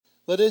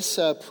Let us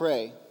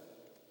pray.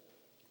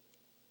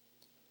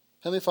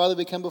 Heavenly Father,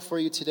 we come before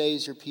you today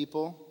as your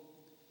people,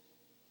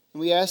 and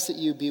we ask that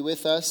you be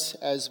with us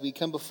as we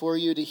come before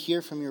you to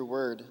hear from your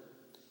word.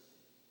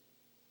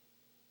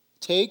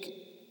 Take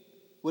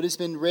what has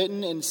been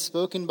written and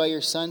spoken by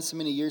your Son so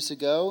many years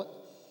ago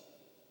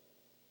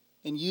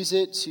and use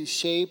it to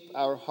shape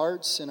our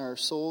hearts and our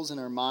souls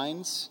and our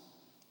minds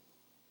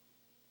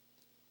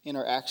and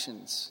our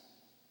actions.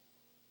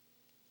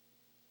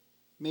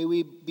 May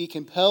we be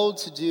compelled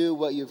to do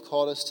what you've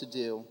called us to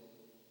do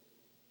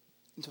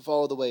and to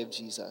follow the way of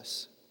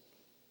Jesus.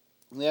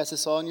 And we ask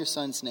this all in your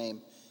Son's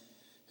name,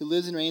 who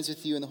lives and reigns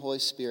with you in the Holy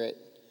Spirit,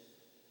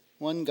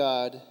 one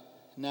God,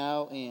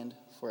 now and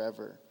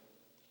forever.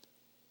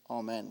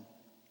 Amen.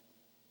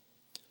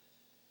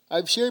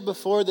 I've shared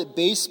before that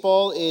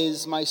baseball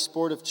is my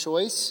sport of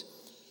choice.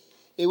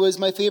 It was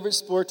my favorite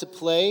sport to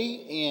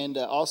play and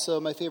also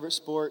my favorite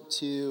sport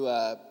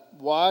to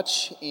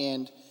watch,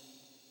 and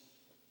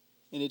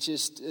it's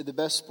just the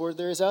best sport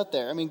there is out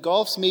there. I mean,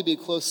 golf's maybe a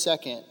close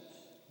second,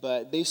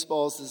 but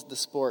baseball is the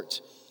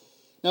sport.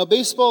 Now,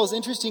 baseball is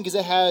interesting because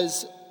it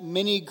has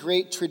many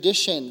great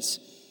traditions.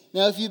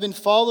 Now, if you've been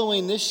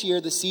following this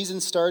year, the season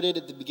started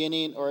at the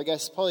beginning, or I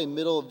guess probably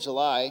middle of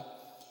July,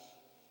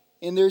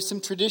 and there's some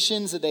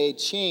traditions that they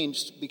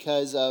changed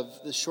because of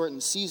the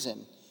shortened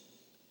season.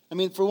 I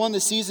mean, for one,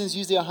 the season's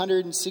usually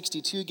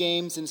 162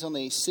 games, and it's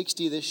only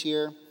 60 this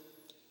year.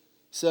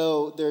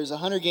 So there's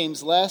 100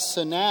 games less.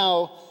 So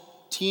now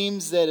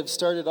teams that have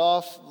started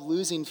off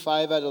losing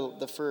 5 out of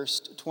the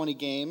first 20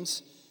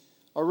 games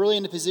are really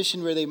in a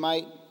position where they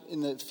might, in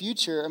the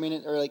future,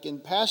 or like in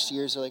past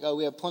years, are like, oh,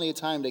 we have plenty of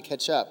time to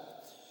catch up.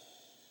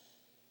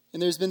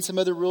 And there's been some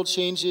other rule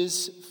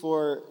changes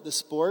for the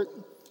sport.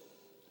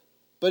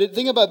 But the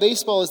thing about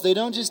baseball is they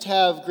don't just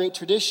have great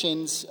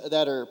traditions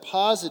that are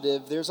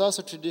positive, there's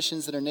also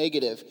traditions that are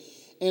negative.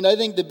 And I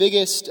think the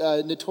biggest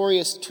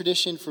notorious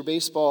tradition for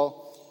baseball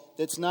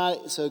that's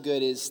not so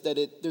good is that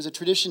there's a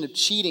tradition of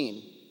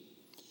cheating.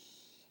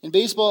 And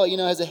baseball,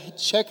 has a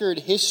checkered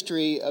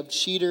history of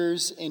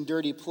cheaters and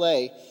dirty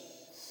play.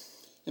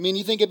 I mean,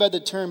 you think about the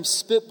term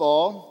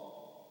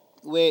spitball,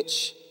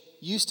 which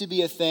used to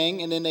be a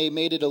thing, and then they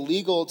made it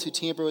illegal to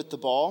tamper with the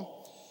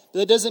ball. But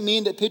that doesn't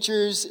mean that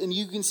pitchers, and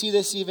you can see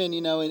this even,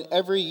 in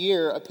every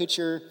year, a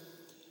pitcher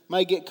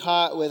might get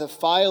caught with a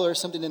file or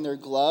something in their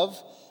glove.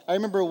 I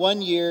remember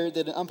one year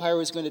that an umpire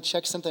was going to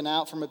check something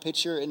out from a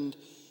pitcher, and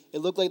it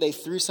looked like they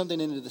threw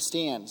something into the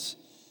stands.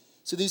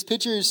 So these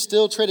pitchers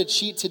still try to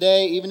cheat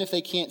today, even if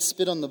they can't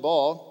spit on the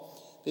ball.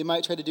 They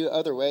might try to do it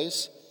other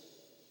ways.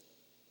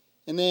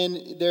 And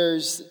then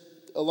there's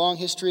a long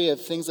history of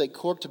things like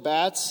corked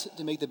bats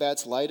to make the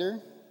bats lighter.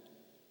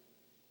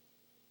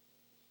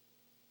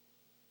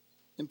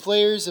 And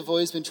players have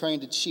always been trying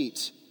to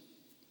cheat.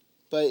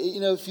 But,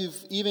 if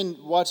you've even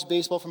watched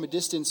baseball from a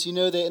distance, you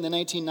know that in the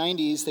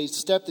 1990s, they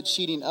stepped the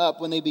cheating up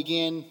when they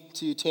began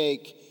to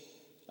take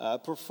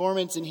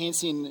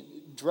performance-enhancing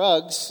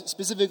drugs,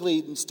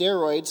 specifically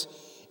steroids,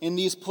 and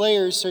these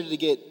players started to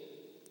get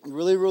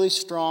really, really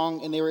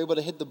strong, and they were able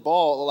to hit the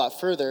ball a lot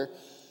further.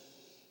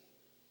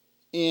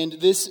 And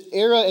this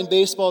era in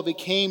baseball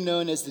became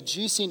known as the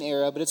juicing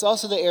era, but it's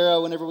also the era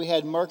whenever we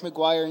had Mark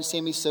McGwire and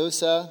Sammy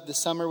Sosa this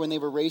summer when they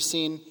were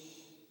racing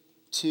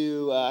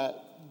to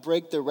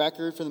break the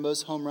record for the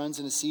most home runs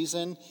in a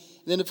season. And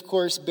then, of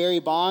course, Barry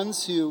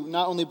Bonds, who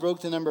not only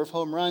broke the number of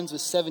home runs with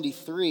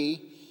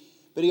 73,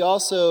 but he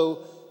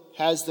also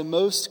has the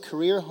most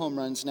career home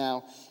runs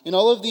now. And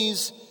all of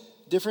these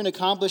different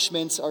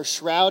accomplishments are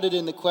shrouded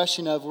in the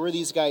question of, were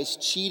these guys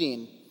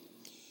cheating?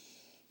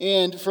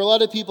 And for a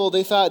lot of people,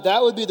 they thought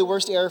that would be the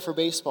worst era for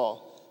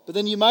baseball. But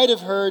then you might have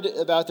heard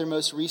about their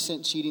most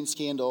recent cheating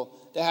scandal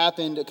that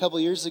happened a couple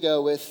years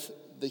ago with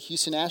the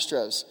Houston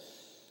Astros.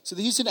 So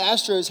the Houston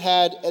Astros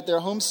had, at their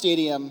home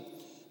stadium,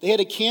 they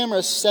had a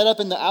camera set up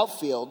in the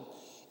outfield,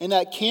 and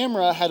that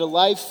camera had a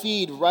live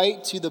feed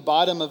right to the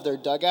bottom of their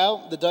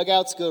dugout. The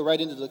dugouts go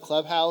right into the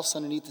clubhouse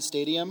underneath the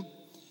stadium.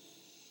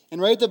 And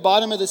right at the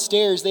bottom of the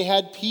stairs, they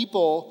had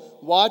people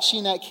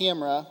watching that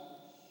camera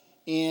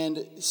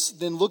and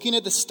then looking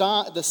at the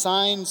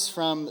signs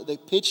from the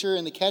pitcher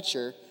and the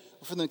catcher,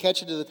 or from the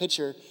catcher to the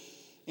pitcher.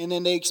 And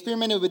then they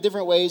experimented with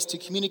different ways to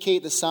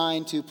communicate the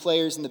sign to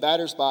players in the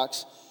batter's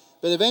box.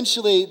 But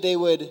eventually they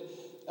would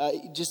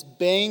just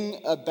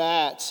bang a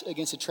bat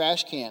against a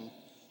trash can.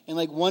 And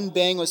like one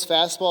bang was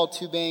fastball,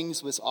 2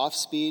 bangs was off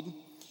speed.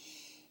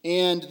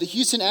 And the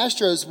Houston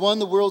Astros won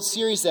the World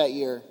Series that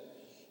year.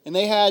 And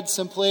they had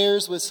some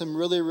players with some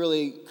really,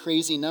 really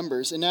crazy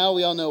numbers. And now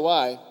we all know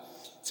why.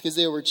 It's because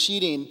they were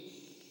cheating.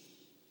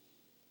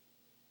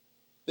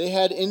 They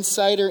had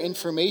insider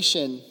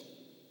information.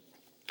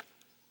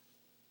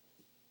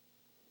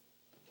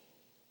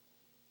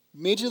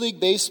 Major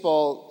League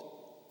Baseball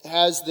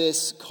has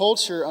this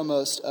culture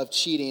almost of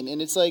cheating.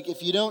 And it's like,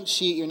 if you don't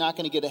cheat, you're not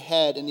going to get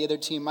ahead, and the other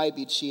team might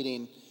be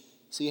cheating.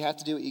 So you have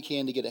to do what you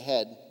can to get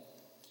ahead.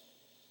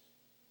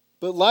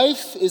 But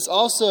life is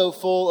also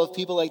full of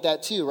people like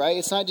that too, right?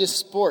 It's not just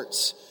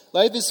sports.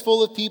 Life is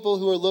full of people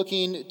who are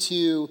looking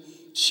to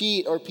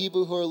cheat or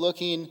people who are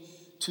looking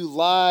to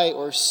lie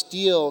or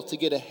steal to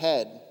get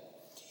ahead.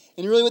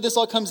 And really what this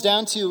all comes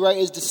down to, right,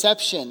 is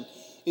deception.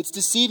 It's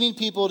deceiving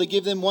people to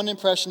give them one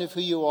impression of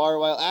who you are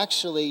while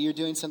actually you're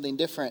doing something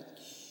different.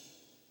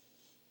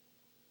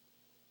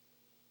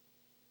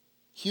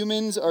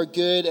 Humans are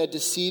good at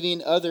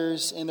deceiving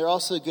others, and they're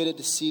also good at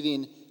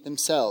deceiving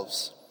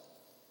themselves.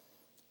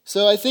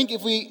 So I think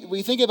if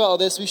we think about all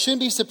this, we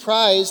shouldn't be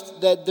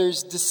surprised that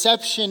there's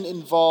deception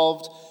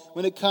involved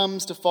when it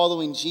comes to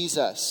following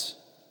Jesus.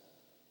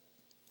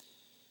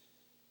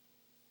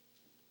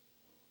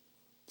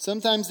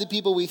 Sometimes the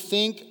people we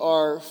think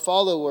are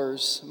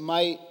followers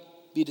might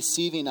be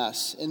deceiving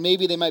us, and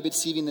maybe they might be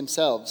deceiving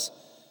themselves.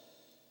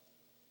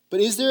 But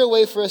is there a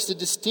way for us to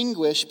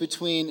distinguish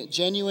between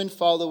genuine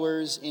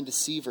followers and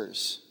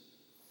deceivers?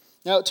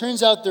 Now, it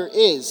turns out there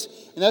is,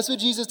 and that's what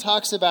Jesus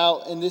talks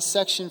about in this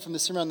section from the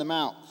Sermon on the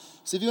Mount.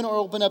 So if you want to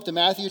open up to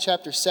Matthew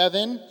chapter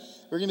 7,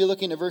 we're going to be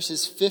looking at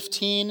verses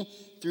 15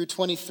 through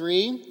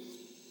 23.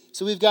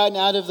 So we've gotten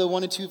out of the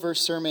 1 and 2 verse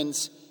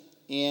sermons,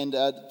 and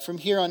from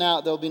here on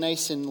out, they'll be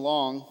nice and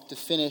long to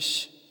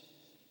finish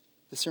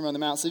the Sermon on the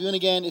Mount. So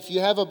if you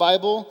have a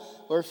Bible,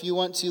 or if you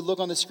want to look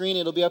on the screen,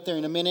 it'll be up there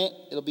in a minute.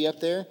 It'll be up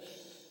there.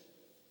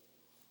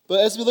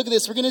 But as we look at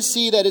this, we're going to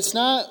see that it's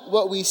not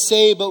what we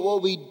say, but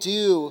what we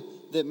do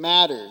that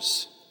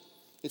matters.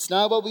 It's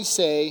not what we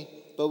say,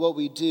 but what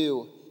we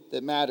do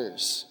that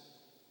matters.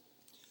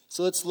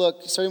 So let's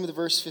look, starting with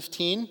verse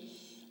 15.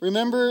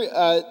 Remember,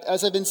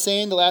 as I've been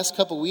saying the last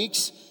couple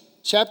weeks,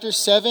 chapter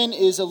 7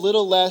 is a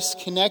little less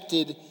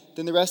connected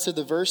than the rest of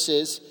the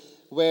verses,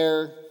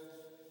 where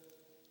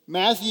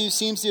Matthew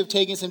seems to have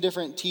taken some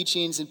different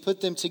teachings and put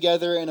them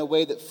together in a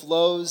way that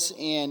flows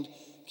and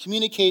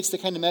communicates the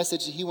kind of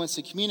message that he wants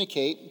to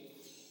communicate.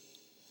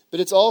 But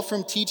it's all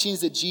from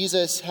teachings that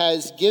Jesus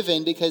has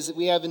given, because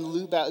we have in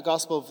the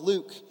Gospel of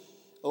Luke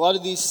a lot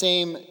of these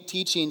same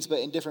teachings, but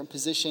in different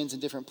positions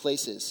and different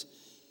places.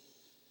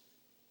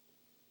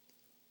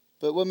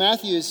 But what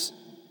Matthew is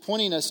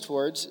pointing us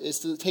towards is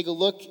to take a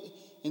look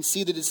and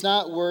see that it's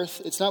not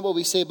what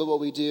we say, but what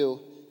we do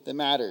that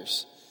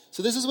matters.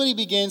 So this is what he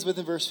begins with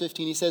in verse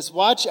 15. He says,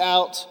 "Watch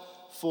out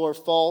for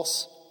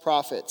false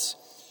prophets."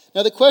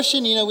 Now the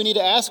question, we need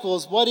to ask,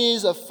 is what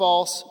is a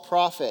false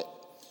prophet?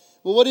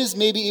 Well, what is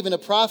maybe even a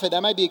prophet?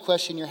 That might be a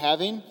question you're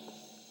having.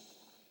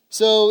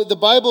 So the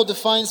Bible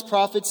defines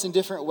prophets in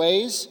different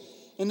ways,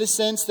 in the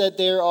sense that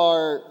there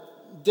are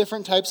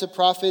different types of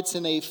prophets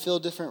and they fill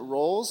different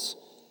roles.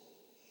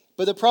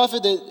 But the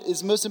prophet that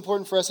is most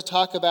important for us to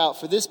talk about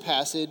for this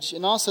passage,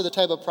 and also the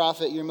type of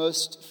prophet you're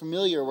most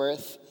familiar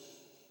with,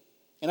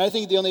 and I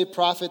think the only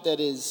prophet that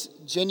is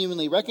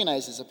genuinely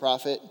recognized as a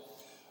prophet,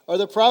 are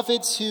the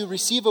prophets who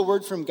receive a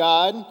word from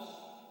God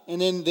and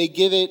then they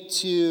give it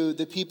to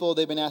the people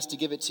they've been asked to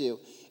give it to.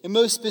 And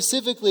most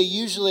specifically,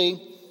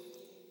 usually,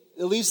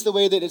 at least the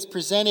way that it's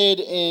presented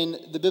in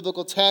the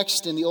biblical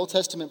text and the Old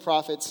Testament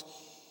prophets,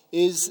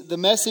 is the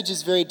message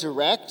is very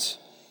direct.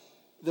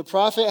 The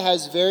prophet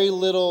has very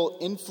little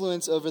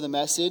influence over the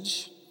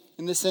message,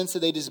 in the sense that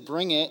they just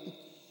bring it.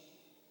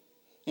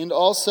 And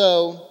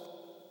also,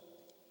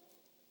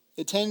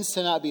 it tends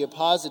to not be a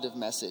positive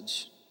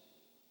message.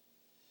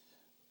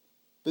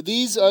 But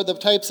these are the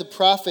types of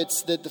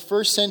prophets that the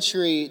first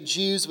century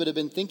Jews would have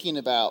been thinking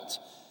about.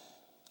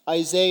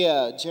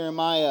 Isaiah,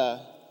 Jeremiah,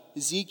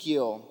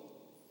 Ezekiel,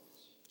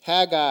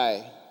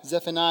 Haggai,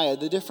 Zephaniah,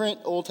 the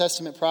different Old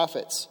Testament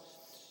prophets.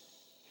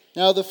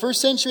 Now, the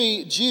first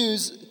century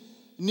Jews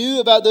knew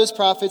about those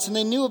prophets, and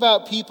they knew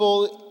about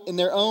people in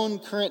their own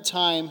current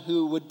time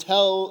who would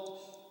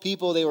tell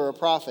people they were a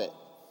prophet.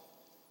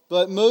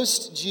 But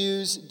most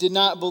Jews did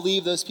not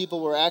believe those people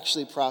were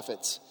actually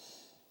prophets.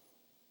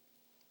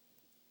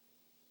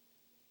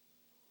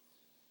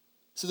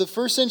 So the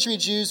first century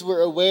Jews were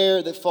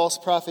aware that false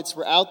prophets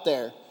were out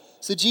there.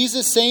 So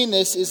Jesus saying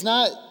this is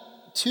not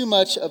too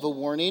much of a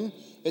warning.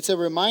 It's a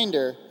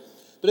reminder.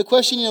 But a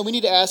question we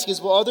need to ask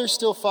is, well, are there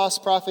still false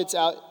prophets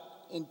out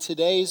in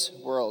today's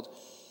world?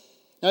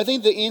 Now, I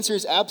think the answer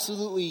is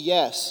absolutely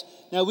yes.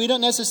 Now, we don't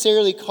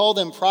necessarily call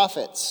them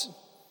prophets.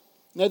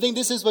 And I think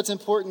this is what's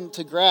important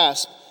to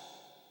grasp.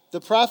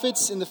 The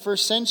prophets in the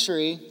first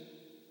century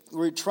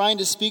were trying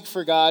to speak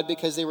for God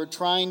because they were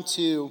trying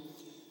to,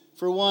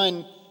 for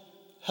one,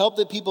 help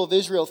the people of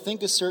Israel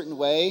think a certain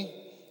way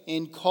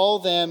and call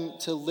them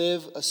to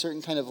live a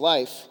certain kind of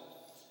life.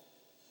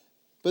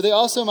 But they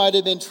also might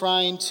have been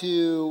trying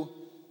to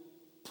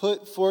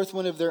put forth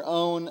one of their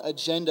own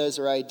agendas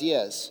or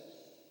ideas.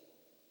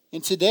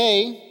 And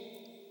today,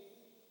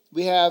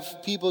 we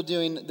have people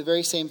doing the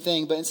very same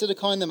thing, but instead of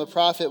calling them a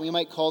prophet, we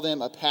might call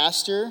them a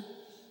pastor,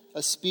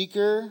 a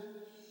speaker,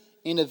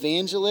 an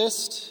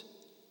evangelist.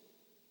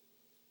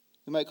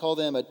 We might call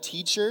them a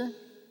teacher.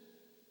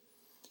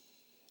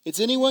 It's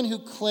anyone who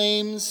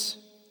claims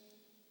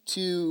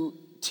to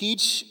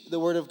teach the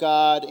Word of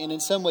God and in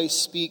some way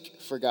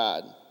speak for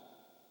God.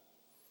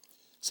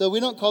 So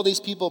we don't call these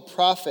people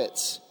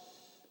prophets,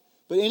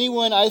 but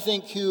anyone, I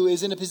think, who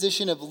is in a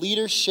position of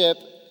leadership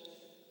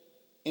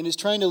and is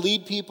trying to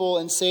lead people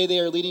and say they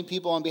are leading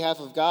people on behalf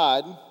of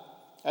God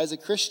as a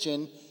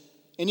Christian,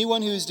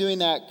 anyone who is doing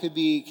that could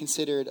be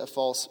considered a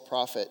false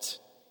prophet.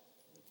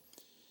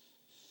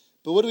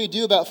 But what do we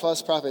do about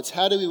false prophets?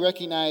 How do we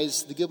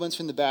recognize the good ones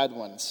from the bad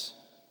ones?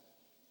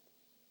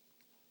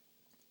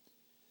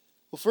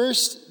 Well,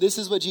 first, this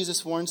is what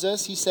Jesus warns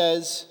us. He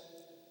says,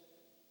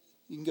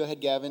 you can go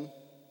ahead, Gavin.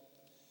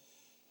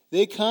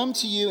 They come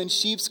to you in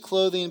sheep's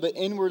clothing, but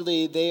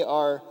inwardly they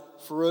are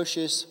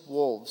ferocious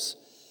wolves.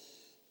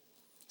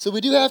 So we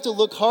do have to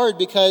look hard,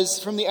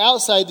 because from the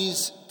outside,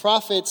 these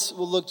prophets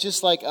will look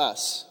just like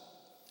us.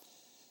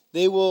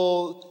 They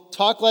will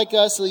talk like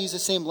us. They'll use the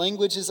same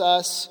language as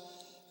us.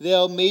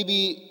 They'll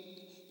maybe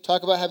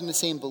talk about having the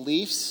same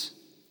beliefs.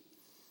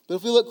 But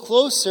if we look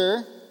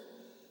closer,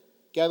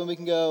 Gavin, we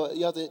can go,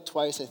 you have to do it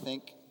twice, I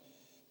think.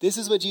 This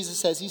is what Jesus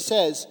says. He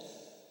says,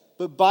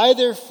 but by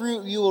their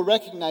fruit you will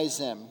recognize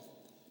them.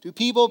 Do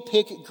people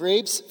pick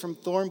grapes from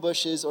thorn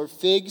bushes or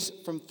figs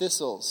from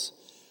thistles?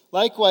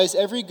 Likewise,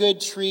 every good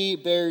tree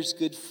bears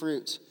good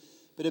fruit,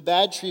 but a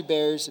bad tree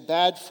bears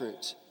bad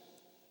fruit.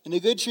 And a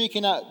good tree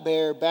cannot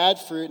bear bad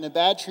fruit, and a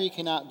bad tree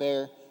cannot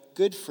bear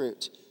good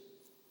fruit.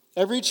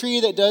 Every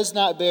tree that does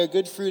not bear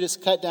good fruit is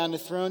cut down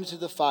and thrown into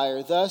the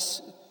fire.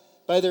 Thus,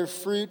 by their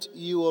fruit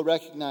you will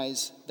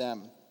recognize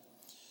them.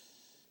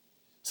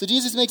 So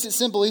Jesus makes it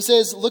simple. He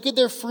says, look at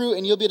their fruit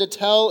and you'll be able to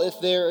tell if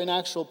they're an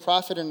actual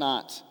prophet or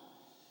not.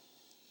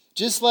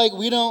 Just like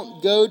we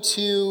don't go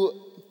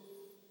to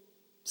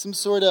some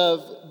sort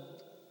of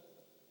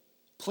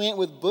plant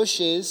with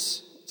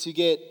bushes to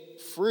get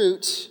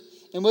fruit.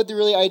 And what the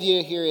really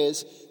idea here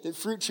is that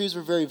fruit trees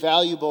were very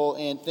valuable,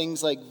 and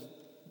things like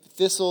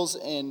thistles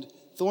and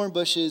thorn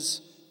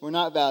bushes were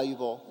not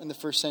valuable in the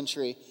first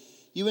century.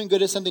 You wouldn't go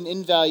to something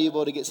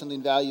invaluable to get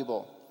something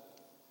valuable.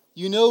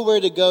 You know where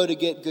to go to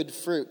get good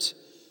fruit.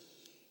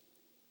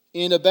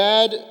 And a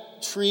bad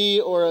tree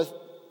or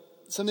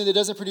something that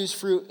doesn't produce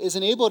fruit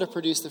isn't able to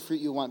produce the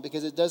fruit you want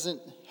because it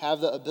doesn't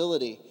have the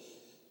ability.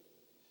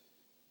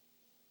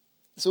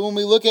 So when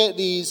we look at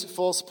these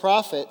false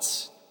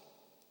prophets,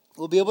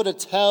 we'll be able to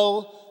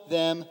tell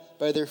them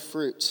by their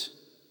fruit.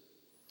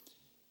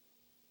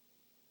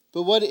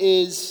 But what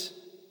is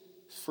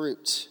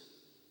fruit?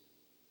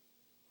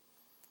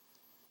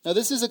 Now,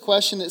 this is a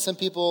question that some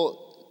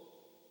people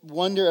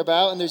wonder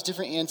about, and there's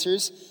different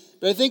answers.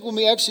 But I think when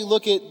we actually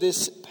look at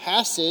this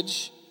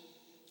passage,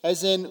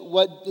 as in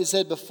what is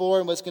said before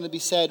and what's going to be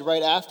said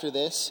right after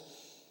this,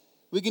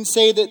 we can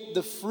say that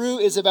the fruit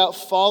is about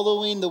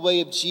following the way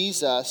of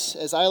Jesus,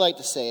 as I like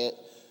to say it,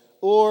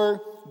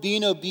 or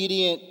being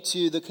obedient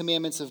to the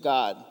commandments of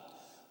God.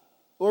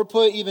 Or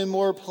put even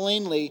more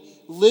plainly,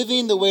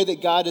 living the way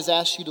that God has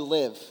asked you to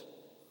live.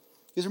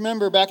 Because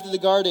remember, back to the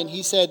garden,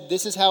 he said,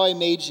 this is how I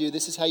made you.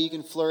 This is how you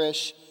can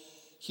flourish.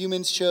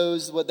 Humans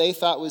chose what they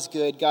thought was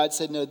good. God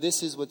said, no,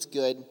 this is what's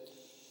good.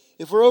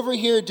 If we're over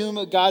here doing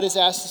what God has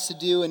asked us to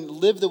do and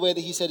live the way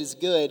that he said is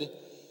good,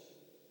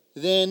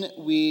 then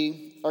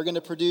we are going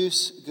to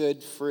produce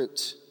good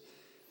fruit.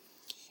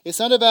 It's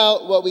not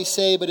about what we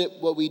say, but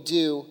what we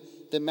do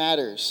that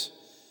matters.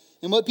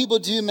 And what people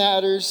do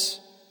matters.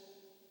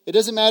 It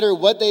doesn't matter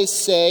what they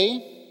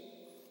say.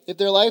 If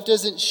their life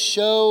doesn't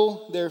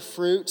show their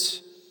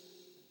fruit,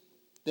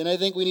 then I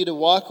think we need to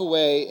walk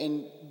away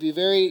and be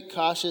very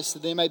cautious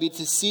that they might be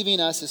deceiving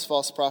us as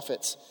false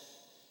prophets.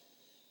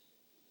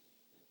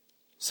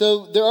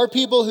 So there are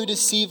people who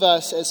deceive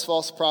us as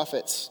false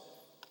prophets.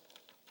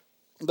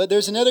 But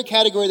there's another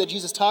category that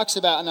Jesus talks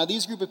about. Now,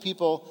 these group of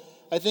people,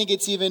 I think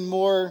it's even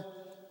more,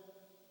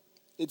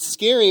 it's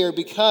scarier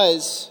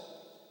because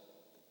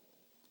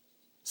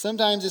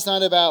sometimes it's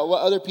not about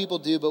what other people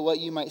do, but what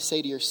you might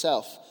say to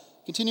yourself.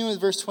 Continuing with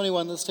verse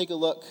 21, let's take a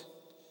look.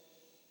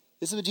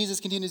 This is what Jesus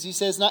continues. He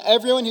says, not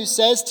everyone who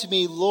says to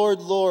me, Lord,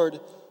 Lord,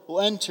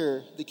 will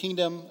enter the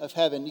kingdom of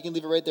heaven. You can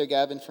leave it right there,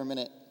 Gavin, for a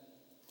minute.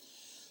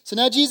 So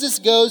now Jesus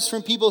goes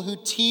from people who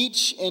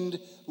teach and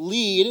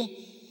lead,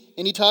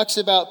 and he talks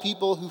about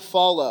people who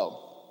follow.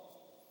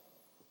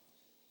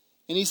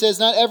 And he says,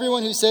 not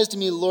everyone who says to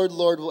me, Lord,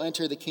 Lord, will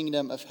enter the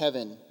kingdom of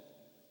heaven.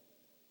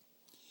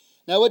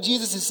 Now what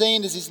Jesus is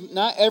saying is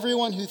not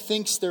everyone who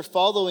thinks they're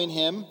following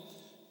him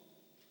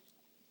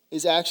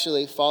is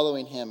actually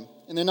following him.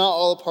 And they're not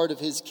all a part of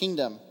his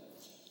kingdom.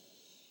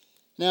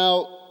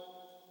 Now,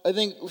 I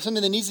think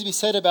something that needs to be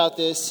said about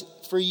this,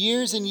 for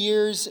years and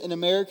years in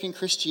American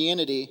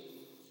Christianity,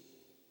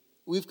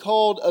 we've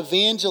called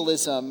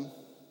evangelism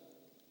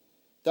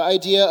the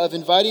idea of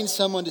inviting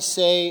someone to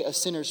say a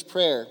sinner's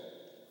prayer.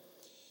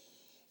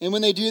 And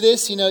when they do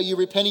this, you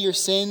repent of your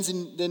sins,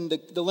 and then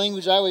the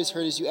language I always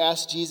heard is you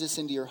ask Jesus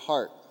into your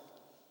heart.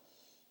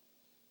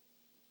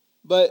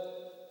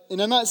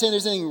 And I'm not saying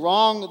there's anything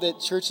wrong that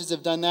churches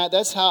have done that.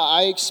 That's how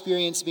I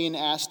experienced being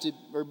asked to,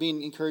 or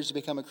being encouraged to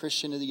become a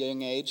Christian at a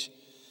young age.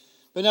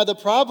 But now the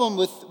problem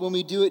with when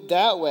we do it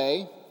that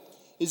way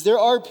is there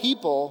are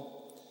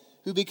people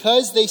who,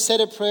 because they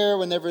said a prayer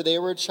whenever they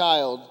were a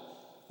child,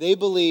 they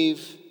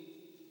believe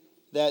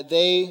that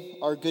they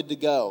are good to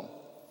go.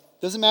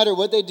 Doesn't matter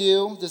what they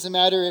do. Doesn't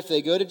matter if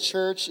they go to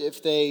church,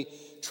 if they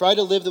try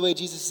to live the way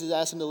Jesus has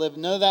asked them to live.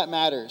 None of that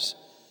matters.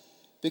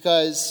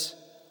 Because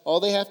all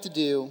they have to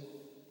do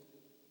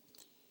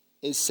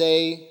is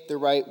say the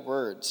right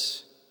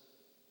words.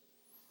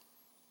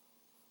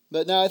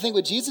 But now I think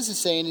what Jesus is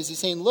saying is he's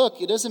saying,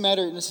 look, it doesn't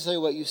matter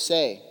necessarily what you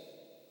say.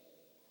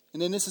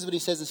 And then this is what he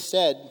says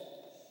instead.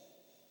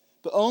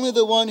 But only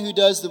the one who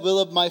does the will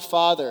of my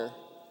Father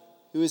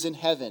who is in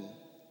heaven.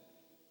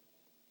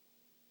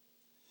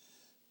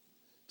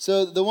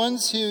 So the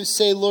ones who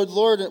say, Lord,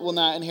 Lord, will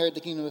not inherit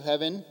the kingdom of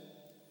heaven,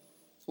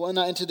 will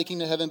not enter the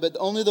kingdom of heaven, but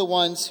only the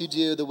ones who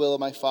do the will of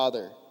my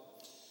Father.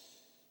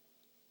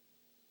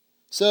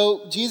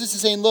 So Jesus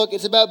is saying, look,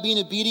 it's about being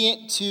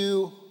obedient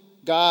to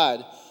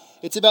God.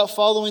 It's about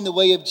following the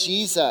way of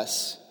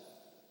Jesus.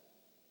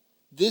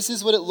 This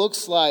is what it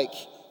looks like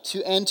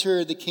to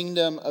enter the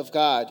kingdom of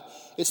God.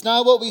 It's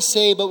not what we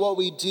say, but what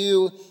we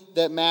do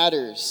that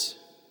matters.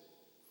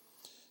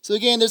 So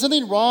again, there's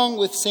nothing wrong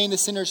with saying the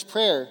sinner's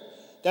prayer.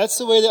 That's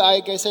the way that,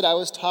 like I said, I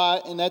was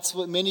taught, and that's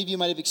what many of you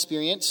might have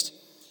experienced.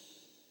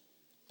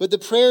 But the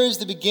prayer is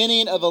the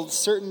beginning of a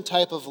certain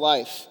type of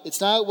life.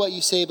 It's not what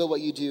you say, but what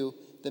you do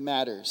that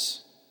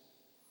matters.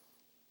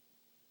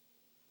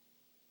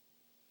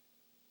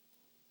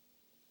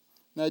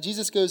 Now,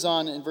 Jesus goes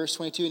on in verse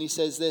 22, and he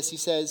says this. He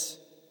says,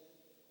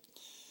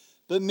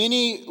 but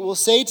many will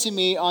say to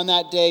me on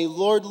that day,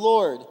 Lord,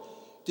 Lord,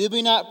 did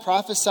we not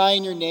prophesy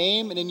in your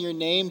name, and in your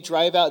name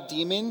drive out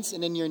demons,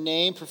 and in your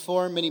name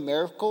perform many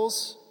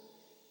miracles?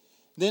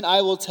 Then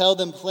I will tell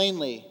them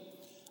plainly,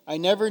 I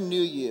never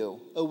knew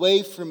you.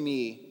 Away from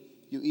me,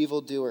 you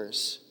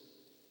evildoers.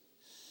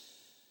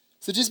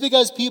 So just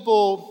because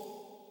people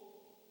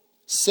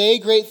say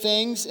great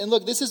things, and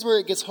look, this is where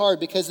it gets hard,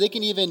 because they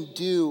can even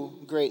do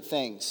great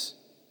things.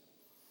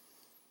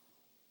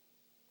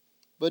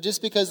 But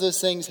just because those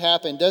things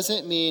happen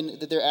doesn't mean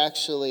that they're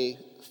actually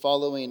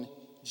following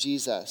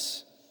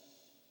Jesus.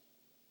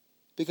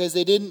 Because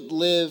they didn't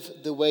live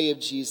the way of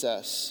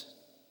Jesus.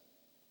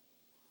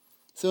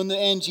 So in the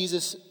end,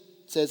 Jesus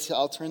says,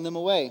 I'll turn them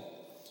away.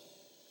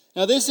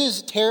 Now this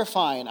is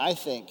terrifying, I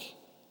think.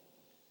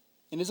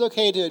 And it's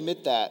okay to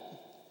admit that.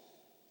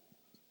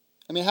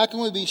 I mean, how can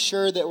we be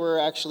sure that we're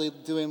actually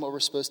doing what we're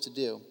supposed to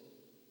do?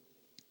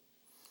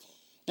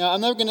 Now,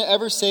 I'm never going to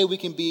ever say we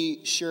can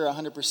be sure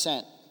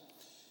 100%.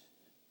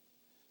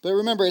 But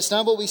remember, it's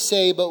not what we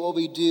say, but what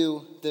we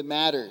do that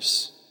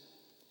matters.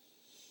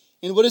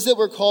 And what is it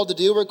we're called to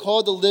do? We're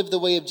called to live the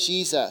way of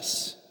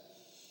Jesus.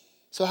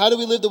 So how do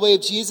we live the way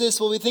of Jesus?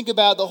 Well, we think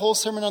about the whole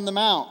Sermon on the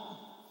Mount.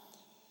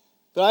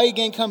 But I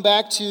again come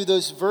back to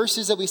those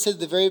verses that we said at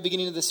the very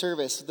beginning of the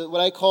service,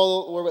 what I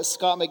call, or what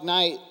Scott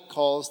McKnight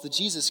calls, the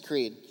Jesus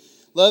Creed.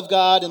 Love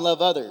God and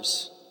love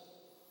others.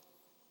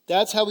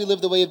 That's how we live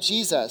the way of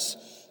Jesus.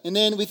 And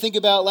then we think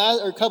about,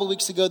 a couple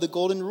weeks ago, the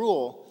golden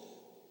rule.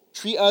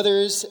 Treat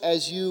others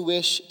as you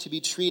wish to be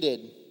treated.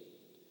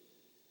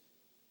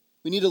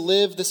 We need to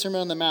live the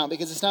Sermon on the Mount,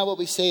 because it's not what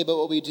we say, but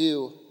what we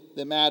do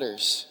that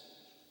matters.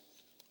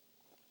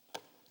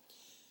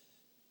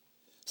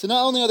 So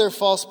not only are there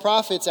false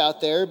prophets out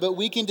there, but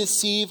we can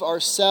deceive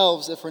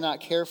ourselves if we're not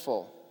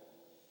careful.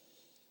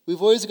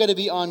 We've always got to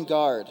be on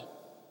guard.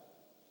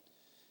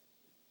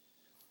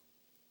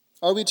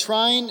 Are we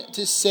trying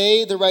to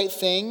say the right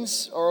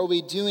things, or are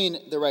we doing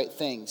the right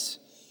things?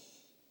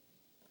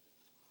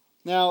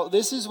 Now,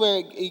 this is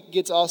where it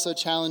gets also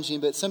challenging,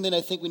 but something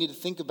I think we need to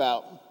think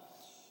about.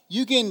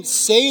 You can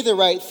say the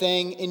right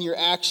thing in your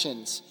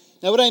actions.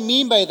 Now, what I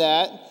mean by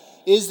that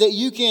is that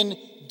you can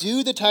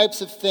do the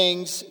types of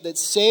things that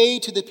say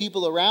to the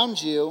people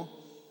around you,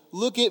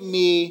 look at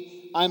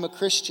me, I'm a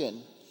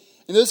Christian.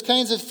 And those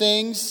kinds of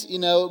things,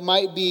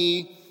 might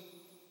be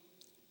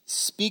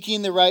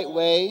speaking the right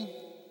way,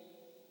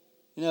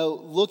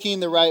 looking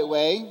the right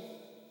way.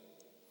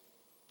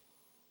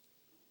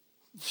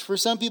 For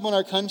some people in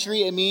our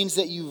country, it means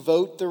that you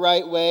vote the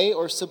right way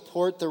or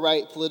support the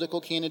right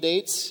political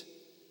candidates.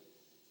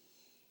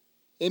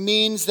 It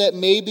means that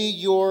maybe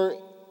you're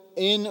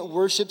in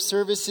worship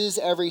services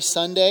every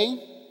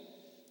Sunday.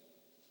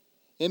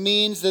 It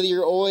means that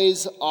you're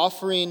always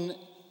offering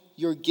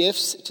your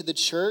gifts to the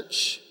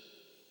church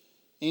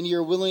and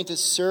you're willing to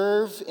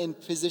serve in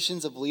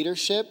positions of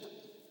leadership.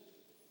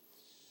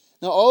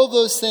 Now, all of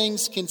those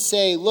things can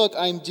say, look,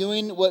 I'm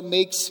doing what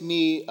makes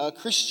me a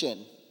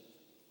Christian.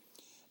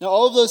 Now,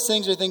 all of those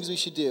things are things we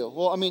should do.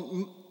 Well,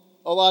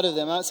 a lot of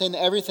them. I'm not saying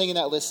that everything in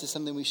that list is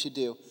something we should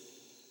do.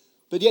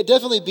 But yet,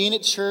 definitely being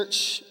at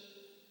church,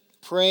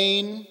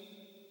 praying,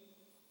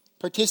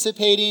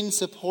 participating,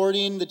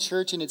 supporting the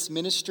church in its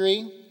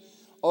ministry,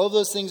 all of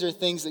those things are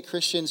things that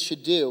Christians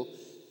should do.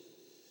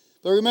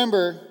 But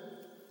remember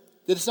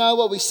that it's not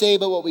what we say,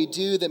 but what we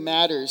do that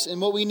matters. And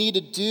what we need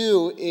to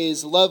do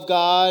is love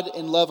God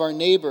and love our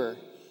neighbor.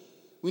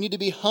 We need to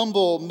be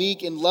humble,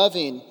 meek, and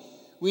loving.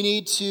 We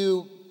need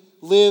to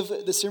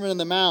live the Sermon on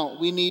the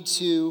Mount. We need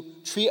to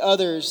treat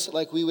others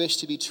like we wish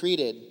to be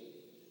treated.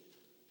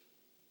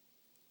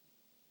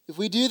 If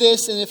we do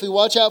this, and if we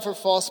watch out for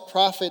false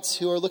prophets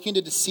who are looking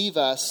to deceive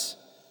us,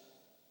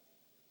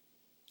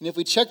 And if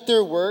we check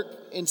their work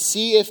and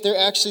see if they're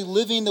actually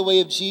living the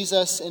way of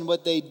Jesus and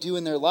what they do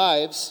in their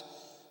lives,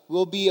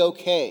 we'll be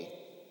okay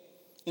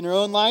in our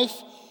own life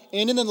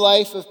and in the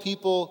life of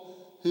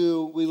people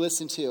who we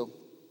listen to.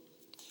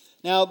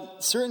 Now,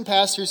 certain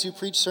pastors who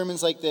preach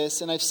sermons like this,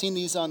 and I've seen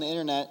these on the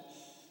internet,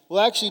 will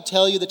actually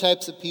tell you the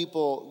types of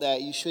people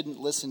that you shouldn't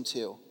listen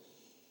to.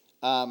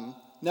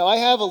 Now, I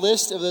have a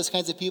list of those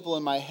kinds of people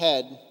in my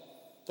head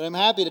that I'm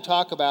happy to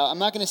talk about. I'm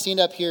not going to stand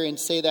up here and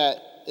say that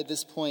at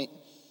this point.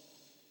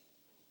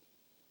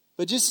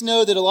 But just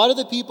know that a lot of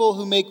the people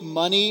who make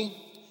money,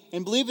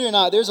 and believe it or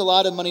not, there's a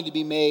lot of money to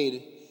be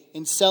made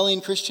in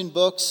selling Christian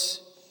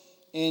books,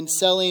 in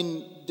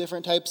selling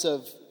different types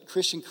of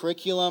Christian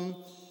curriculum,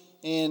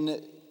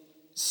 in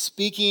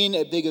speaking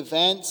at big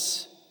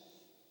events,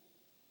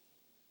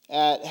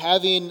 at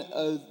having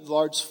a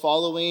large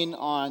following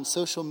on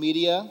social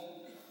media.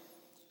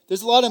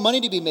 There's a lot of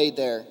money to be made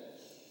there.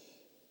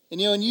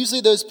 And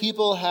usually those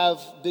people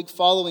have big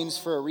followings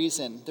for a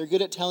reason. They're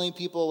good at telling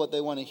people what they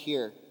want to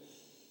hear.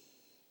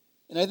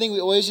 And I think we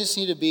always just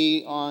need to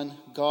be on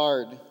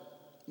guard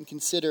and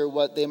consider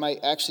what they might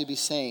actually be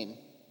saying.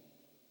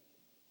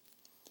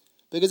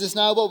 Because it's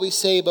not what we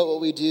say, but what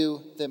we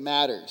do that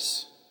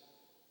matters.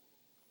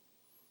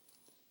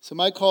 So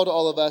my call to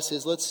all of us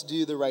is, let's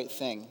do the right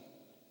thing.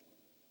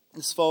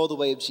 Let's follow the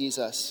way of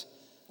Jesus.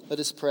 Let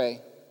us pray.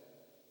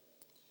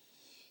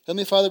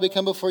 Heavenly Father, we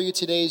come before you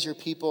today as your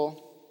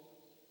people.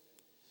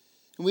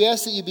 And we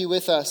ask that you be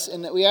with us,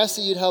 and that we ask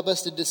that you'd help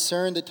us to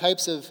discern the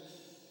types of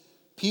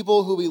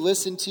people who we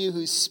listen to,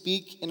 who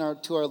speak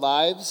to our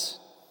lives,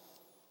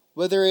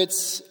 whether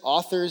it's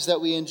authors that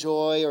we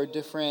enjoy or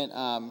different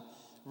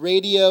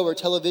radio or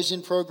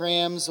television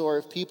programs, or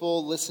if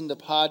people listen to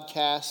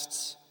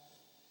podcasts.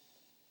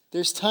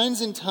 There's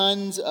tons and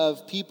tons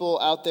of people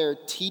out there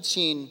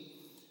teaching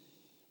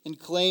and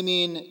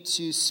claiming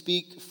to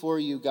speak for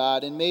you,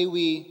 God. And may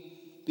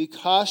we be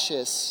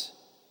cautious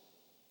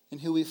in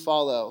who we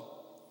follow.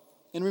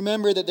 And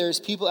remember that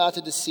there's people out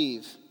to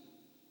deceive.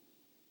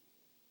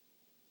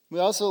 We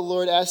also,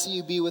 Lord, ask that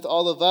you be with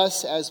all of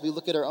us as we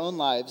look at our own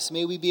lives.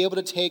 May we be able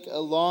to take a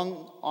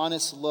long,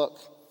 honest look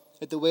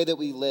at the way that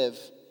we live.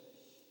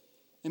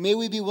 And may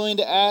we be willing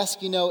to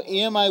ask,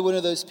 am I one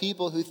of those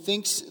people who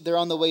thinks they're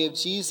on the way of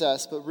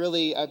Jesus, but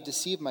really I've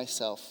deceived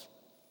myself?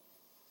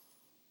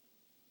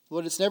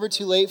 Lord, it's never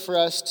too late for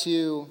us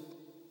to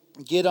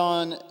get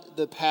on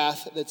the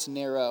path that's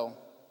narrow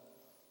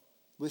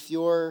with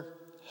your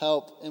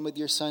help and with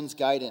your Son's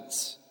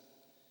guidance.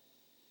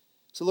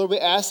 So, Lord, we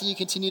ask that you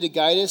continue to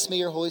guide us. May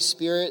your Holy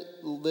Spirit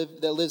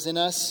that lives in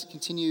us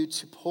continue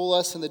to pull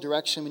us in the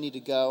direction we need to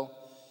go.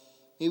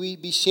 May we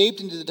be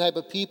shaped into the type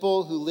of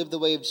people who live the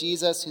way of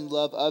Jesus, who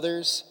love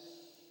others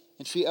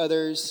and treat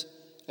others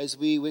as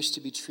we wish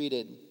to be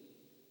treated.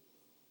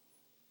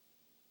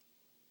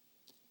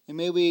 And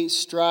may we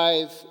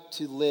strive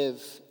to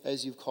live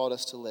as you've called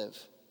us to live.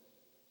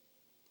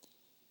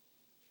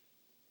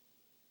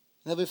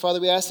 And Heavenly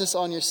Father, we ask this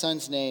all in your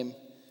Son's name,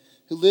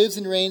 who lives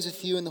and reigns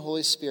with you in the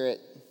Holy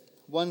Spirit,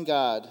 one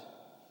God,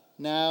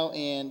 now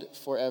and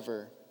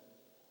forever.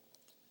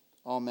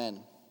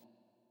 Amen.